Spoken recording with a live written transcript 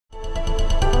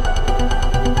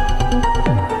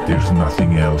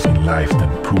nothing else in life than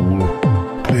pool.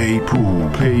 Play pool,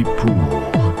 play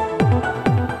pool.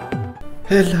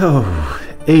 Hello,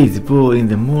 8 ball in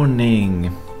the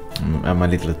morning. I'm a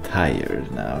little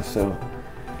tired now, so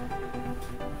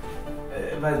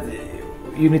but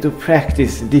you need to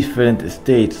practice different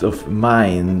states of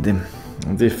mind,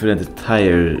 different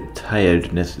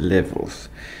tiredness levels.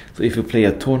 So if you play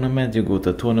a tournament, you go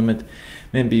to a tournament,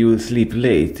 maybe you sleep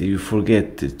late, you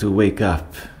forget to wake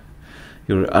up,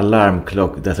 your alarm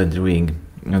clock doesn't ring,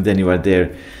 and then you are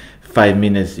there 5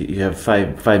 minutes, you have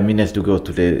five minutes to go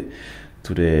to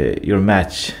your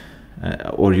match,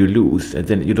 or you lose, and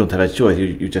then you don't have a choice,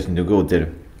 you just need to go there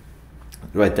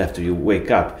right after you wake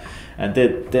up. And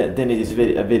then it is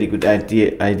a very good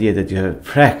idea that you have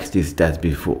practiced that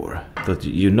before, so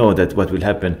you know that what will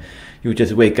happen. You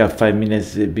just wake up 5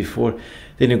 minutes before,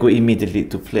 then you go immediately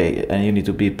to play, and you need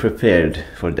to be prepared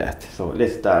for that. So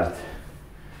let's start.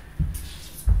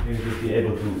 You need to be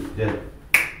able to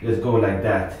just go like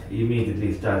that,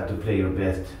 immediately start to play your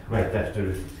best right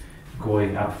after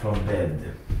going up from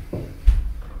bed.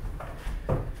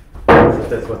 So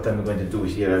that's what I'm going to do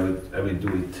here. I will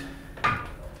do it.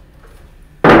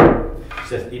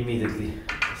 Just immediately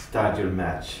start your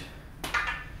match.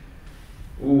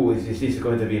 Ooh, this is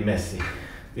going to be messy.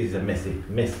 This is a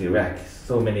messy rack.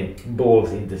 So many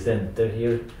balls in the center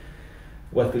here.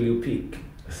 What will you pick?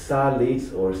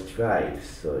 Solids or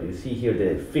stripes? So you see here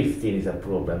the 15 is a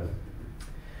problem.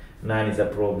 9 is a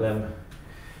problem.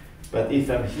 But if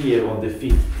I'm here on the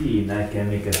 15, I can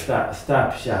make a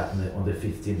stop shot on the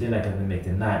 15. Then I can make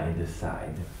the 9 in the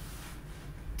side.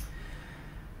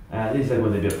 This is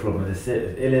going to be a problem.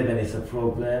 The 11 is a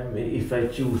problem. If I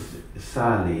choose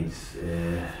solids,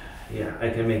 yeah, I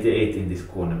can make the 8 in this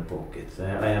corner pocket.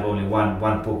 I have only one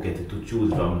pocket to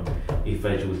choose from if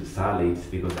I choose solids,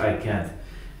 because I can't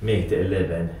make the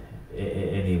 11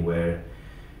 anywhere.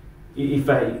 If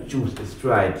I choose the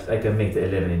stripes, I can make the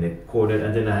 11 in the corner,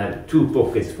 and then I have 2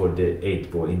 pockets for the 8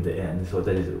 ball in the end, so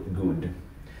that is good.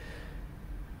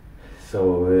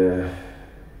 So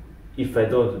if I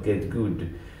don't get good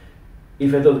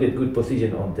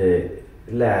position on the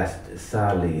last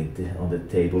solid on the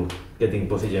table, getting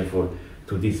position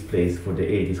to this place for the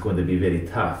 8 is going to be very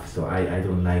tough, so I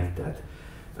don't like that.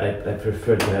 I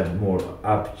prefer to have more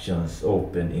options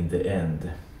open in the end.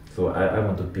 So I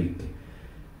want to pick,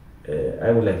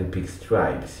 I would like to pick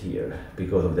stripes here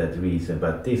because of that reason,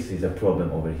 but this is a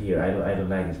problem over here. I don't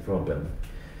like this problem,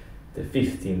 the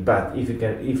 15, but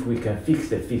if we can fix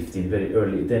the 15 very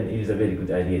early, then it is a very good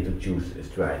idea to choose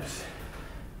stripes.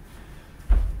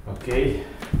 Okay,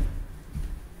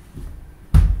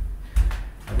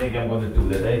 I think I'm going to do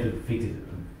that. I need to fix it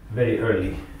very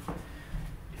early,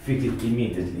 fix it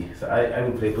immediately. So I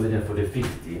will play position for the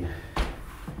 15,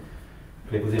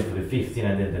 play position for the 15,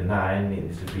 and then the 9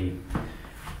 needs to be,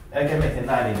 I can make the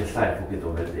 9 in the side pocket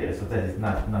over there, so that is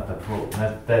not a problem,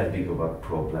 not that big of a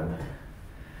problem.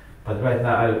 But right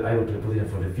now I will play position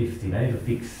for the 15. I need to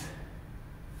fix,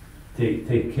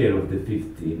 take care of the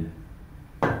 15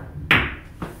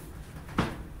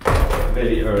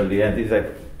 very early, and this is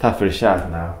a tougher shot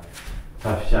now.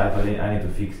 Tough shot, but I need to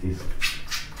fix this.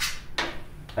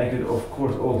 I could of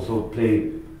course also play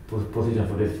position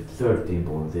for the 13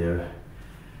 ball there,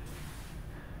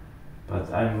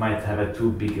 but I might have a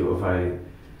too big of a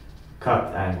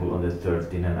cut angle on the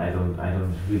 13, and I don't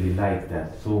really like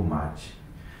that so much.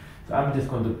 So I'm just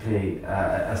going to play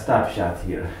a stop shot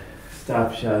here.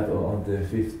 Stop shot on the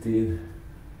 15.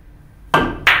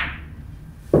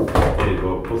 There you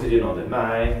go, position on the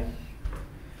 9.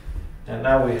 And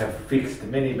now we have fixed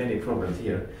many problems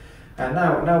here. And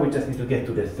now we just need to get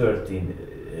to the 13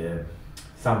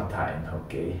 sometime,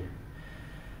 okay?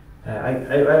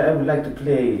 I would like to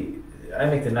play, I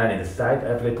make the 9 in the side,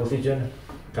 I play position,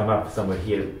 come up somewhere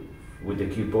here with the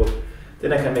cue ball.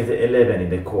 Then I can make the 11 in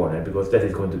the corner, because that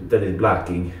is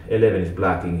blocking, 11 is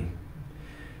blocking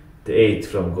the 8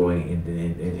 from going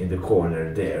in the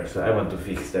corner there. So I want to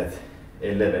fix that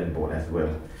 11 ball as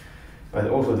well. But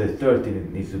also the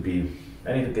 13 needs to be,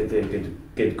 I need to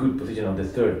get good position on the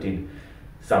 13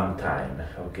 sometime,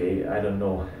 okay? I don't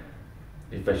know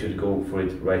if I should go for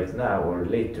it right now or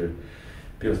later,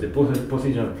 because the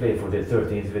positional play for the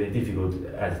 13 is very difficult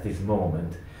at this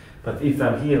moment. But if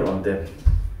I'm here with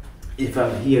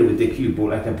the cue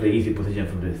ball, I can play easy position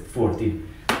from the 14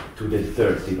 to the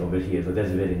 13 over here, so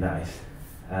that's very nice.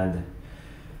 And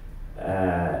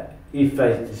if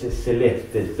I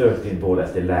select the 13 ball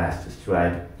as the last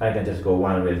stripe, I can just go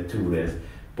 1 rail, 2 rails,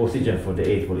 position for the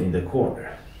 8 ball in the corner.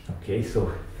 Okay,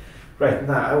 so right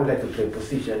now I would like to play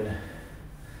position.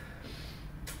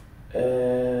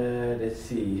 Let's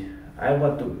see, I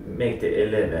want to make the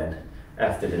 11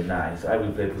 after the 9, so I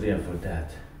will play position for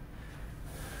that.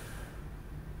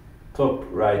 Top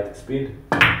right spin.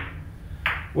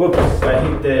 Whoops,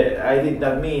 I did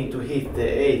not mean to hit the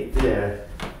 8 there.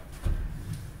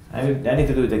 I need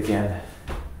to do it again.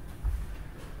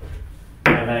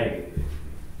 And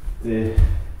the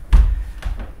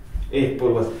 8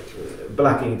 ball was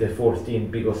blocking the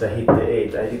 14 because I hit the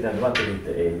 8. I did not want to hit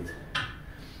the 8.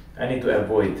 I need to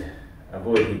avoid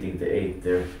hitting the 8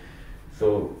 there.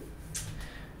 So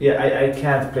yeah, I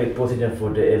can't play position for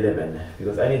the 11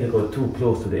 because I need to go too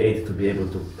close to the 8 to be able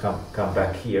to come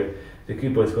back here. The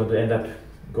cue ball is going to end up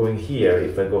going here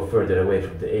if I go further away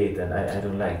from the 8, and I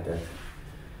don't like that.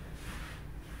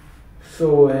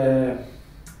 So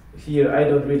here I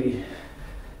don't really...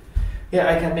 Yeah,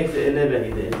 I can make the 11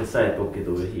 in the side pocket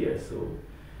over here. So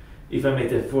if I make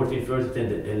the 14 first, then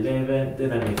the 11,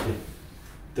 then I make the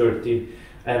 13.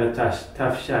 I have a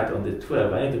tough shot on the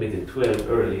 12. I need to make the 12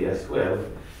 early as well.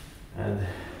 And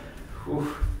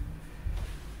whew,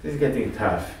 this is getting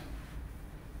tough.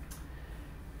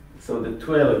 So the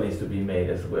 12 needs to be made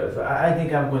as well. So I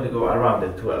think I'm going to go around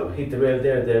the 12. Hit the rail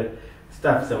there,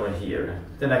 stop somewhere here.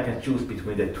 Then I can choose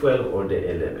between the 12 or the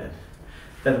 11.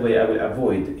 That way I will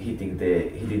avoid hitting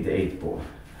the 8 ball.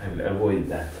 I will avoid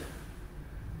that.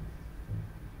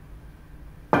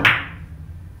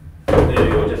 There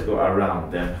you go, just go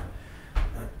around them.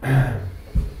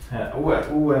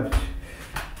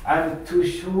 I'm too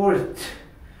short.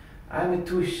 I'm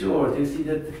too short. You see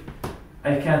that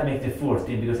I can't make the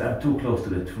 14 because I'm too close to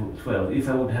the 12. If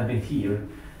I would have been here,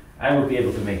 I would be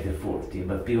able to make the 14,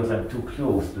 but because I'm too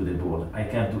close to the ball, I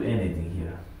can't do anything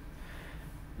here.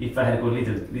 If I had gone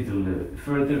little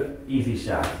further, easy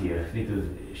shot here. Little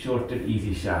shorter,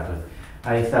 easy shot.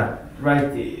 But I stopped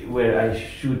right where I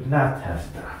should not have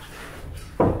stopped.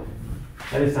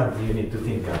 That is something you need to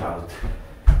think about.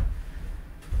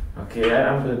 Okay,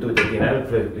 I'm going to do it again. I will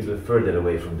play a little further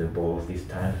away from the ball this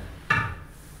time.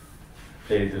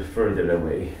 Play a little further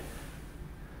away.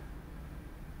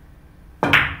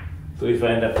 So if I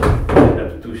end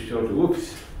up too short,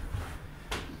 whoops.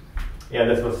 Yeah,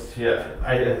 that was, yeah,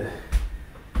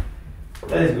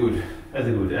 that is good. That's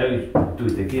good. I will do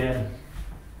it again.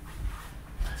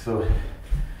 So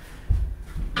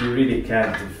you really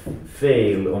can't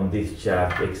fail on this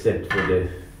shot except for the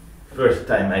first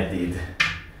time I did.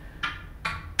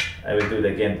 I will do it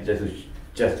again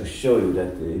just to show you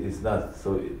that it is not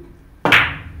so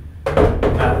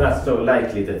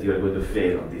likely that you are going to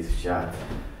fail on this shot.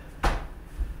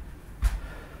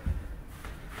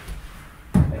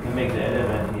 I can make the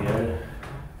 11 here,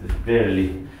 just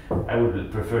barely. I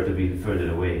would prefer to be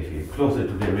further away, if you're closer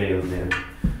to the rail there.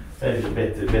 That is a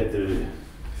better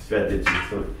strategy.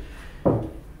 So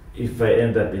if I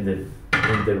end up in the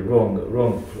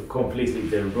wrong, completely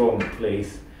the wrong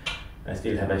place, I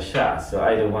still have a shot. So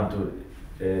I don't want to.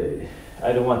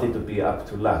 I don't want it to be up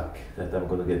to luck that I'm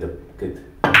going to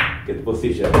get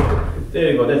position.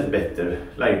 There you go. That's better,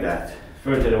 like that.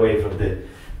 Further away from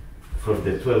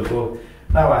the 12 ball.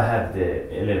 Now I have the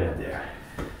 11 there.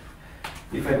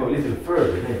 If I go a little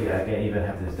further, maybe I can even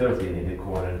have the 13 in the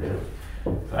corner there.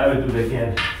 So I will do it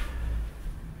again.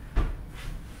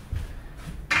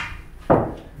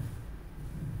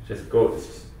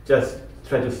 Just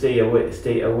try to stay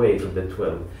away from the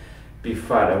 12. Be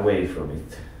far away from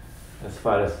it, as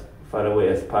far away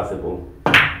as possible.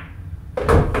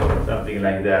 Something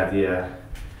like that, yeah.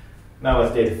 Now I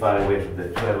stayed far away from the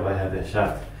 12. I have the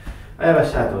shot. I have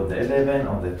a shot on the 11,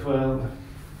 on the 12,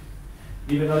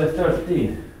 even on the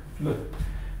 13.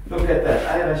 Look at that.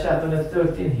 I have a shot on the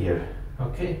 13 here.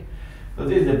 Okay, so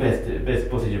this is the best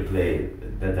position play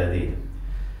that I did.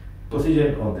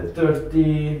 Position on the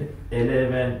 13,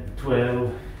 11,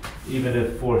 12, even the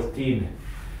 14.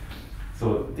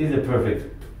 So this is a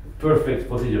perfect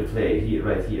position play here,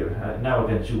 right here. Now I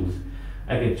can choose.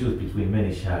 I can choose between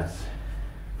many shots.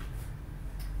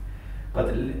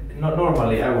 But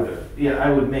normally I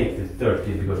would make the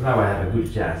 13 because now I have a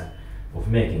good chance of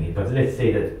making it. But let's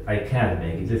say that I can't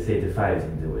make it. Let's say the 5 is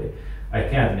in the way. I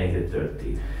can't make the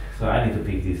 13. So I need to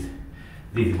pick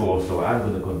this ball. So I'm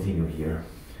going to continue here.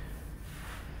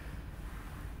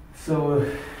 So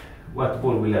what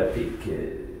ball will I pick?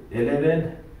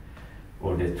 11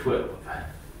 or the 12?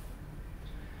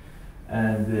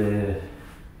 And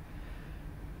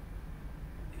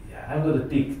I'm going to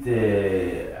pick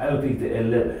I will pick the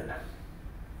 11.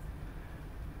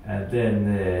 And then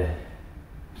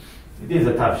it is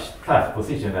a tough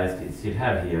position I still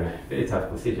have here. Very tough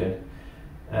position.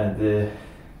 And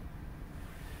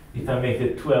if I make the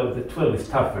 12 is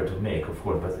tougher to make, of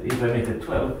course. But if I make the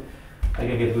 12, I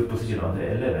can get good position on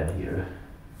the 11 here.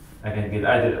 I can get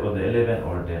either on the 11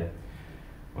 or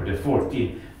the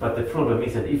 14. But the problem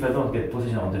is that if I don't get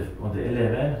position on the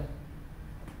 11,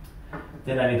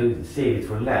 then I need to save it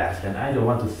for last, and I don't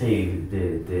want to save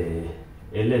the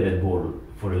 11 ball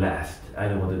for last. I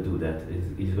don't want to do that.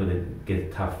 It's going to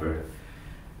get tougher.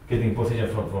 Getting position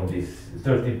from this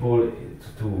 13 ball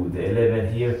to the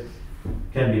 11 here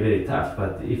can be very tough.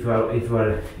 But if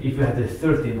you have the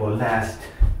 13 ball last,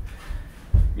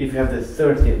 you can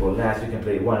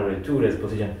play 1 or 2 less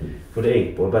position for the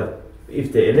 8 ball. But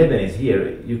if the 11 is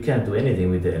here, you can't do anything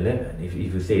with the 11 if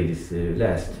you save this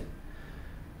last.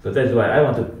 So that's why I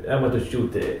want to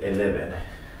shoot the 11.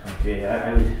 Okay,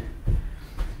 I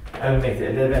will make the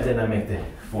 11, then I make the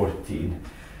 14,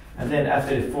 and then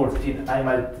after the 14, I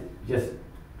might just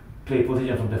play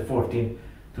position from the 14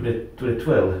 to the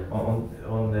 12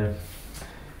 on the.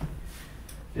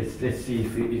 Let's see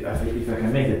if I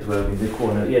can make the 12 in the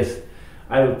corner. Yes,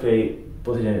 I will play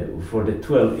position for the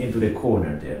 12 into the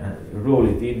corner there and roll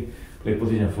it in. Play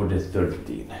position for the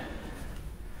 13.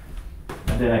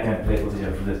 And then I can play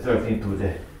position from the 13 to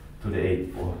the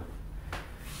 8 ball.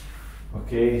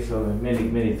 Okay, so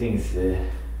many things,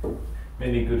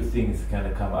 many good things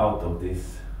can come out of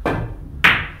this.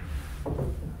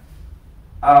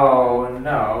 Oh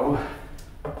no!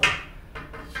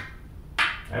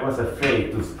 I was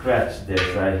afraid to scratch there,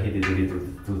 so I hit it a little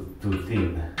too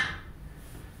thin.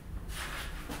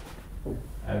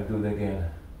 I'll do it again.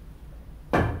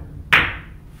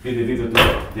 Hit it a little too.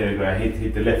 There you go. I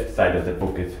hit the left side of the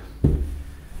pocket.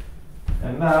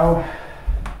 And now,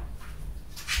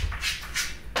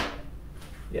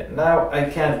 now I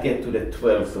can't get to the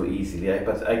 12 so easily,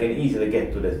 but I can easily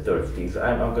get to the 13. So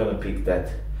I'm gonna pick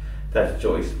that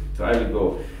choice. So I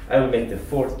will make the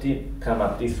 14 come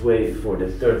up this way for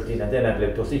the 13, and then I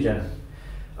play position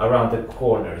around the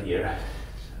corner here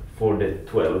for the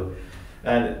 12.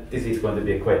 And this is going to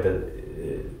be quite a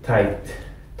tight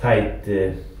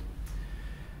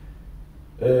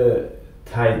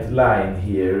line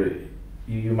here.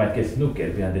 You might get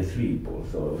snookered behind the 3 ball.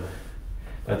 So,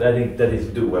 but I think that is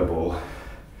doable.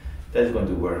 That's going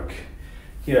to work.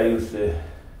 Here I use the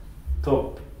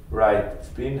top right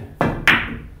spin.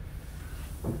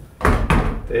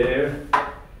 There.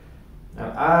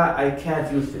 Now I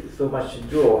can't use so much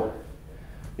draw.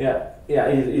 Yeah,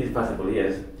 it is possible,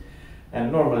 yes. And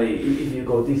normally, if you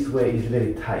go this way, it's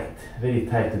very tight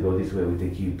to go this way with the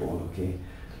cue ball. Okay,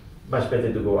 much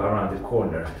better to go around the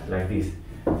corner like this.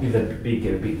 It's a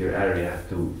bigger area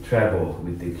to travel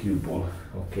with the cue ball.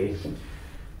 Okay,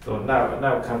 so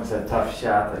now comes a tough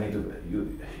shot. I need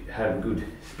you have good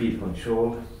speed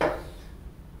control.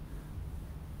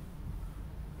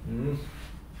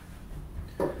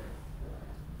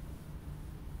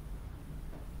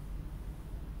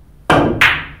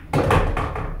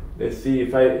 Let's see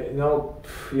if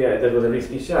yeah, that was a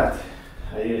risky shot.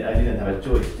 I didn't have a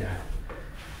choice there.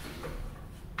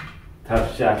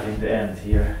 Tough shot in the end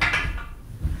here.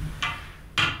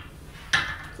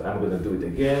 So I'm gonna do it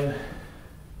again.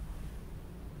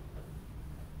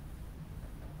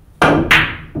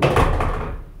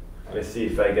 Let's see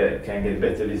if I can get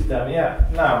better this time. Yeah,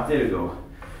 now there you go.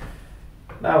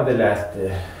 Now the last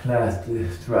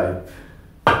stripe.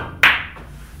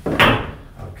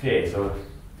 Okay, so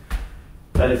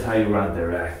that is how you run the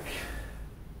rack.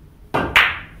 And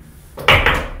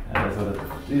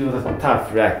it was a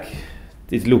tough rack.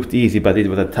 It looked easy, but it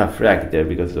was a tough rack there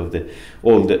because of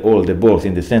all the balls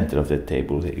in the center of the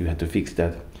table. You had to fix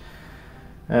that.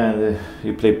 And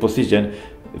you play position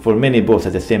for many balls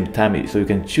at the same time, so you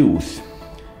can choose.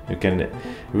 You can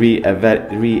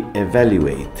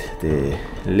re-evaluate the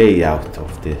layout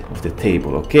of the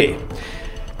table. Okay,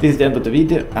 this is the end of the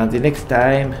video. Until next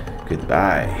time,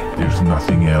 goodbye. There's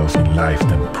nothing else in life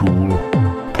than pool.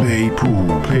 Play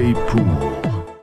pool, play pool.